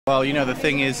Well, you know, the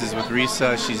thing is with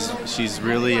Risa, she's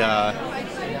really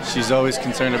she's always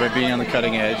concerned about being on the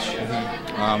cutting edge.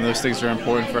 Those things are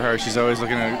important for her. She's always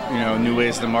looking at new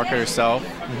ways to market herself.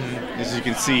 As you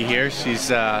can see here,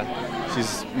 she's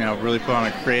really put on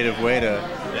a creative way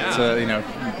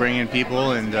to bring in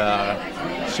people and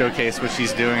showcase what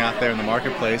she's doing out there in the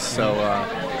marketplace. So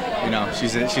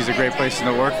she's a great person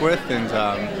to work with, and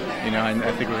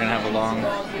I think we're gonna have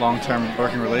a long-term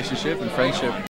working relationship and friendship.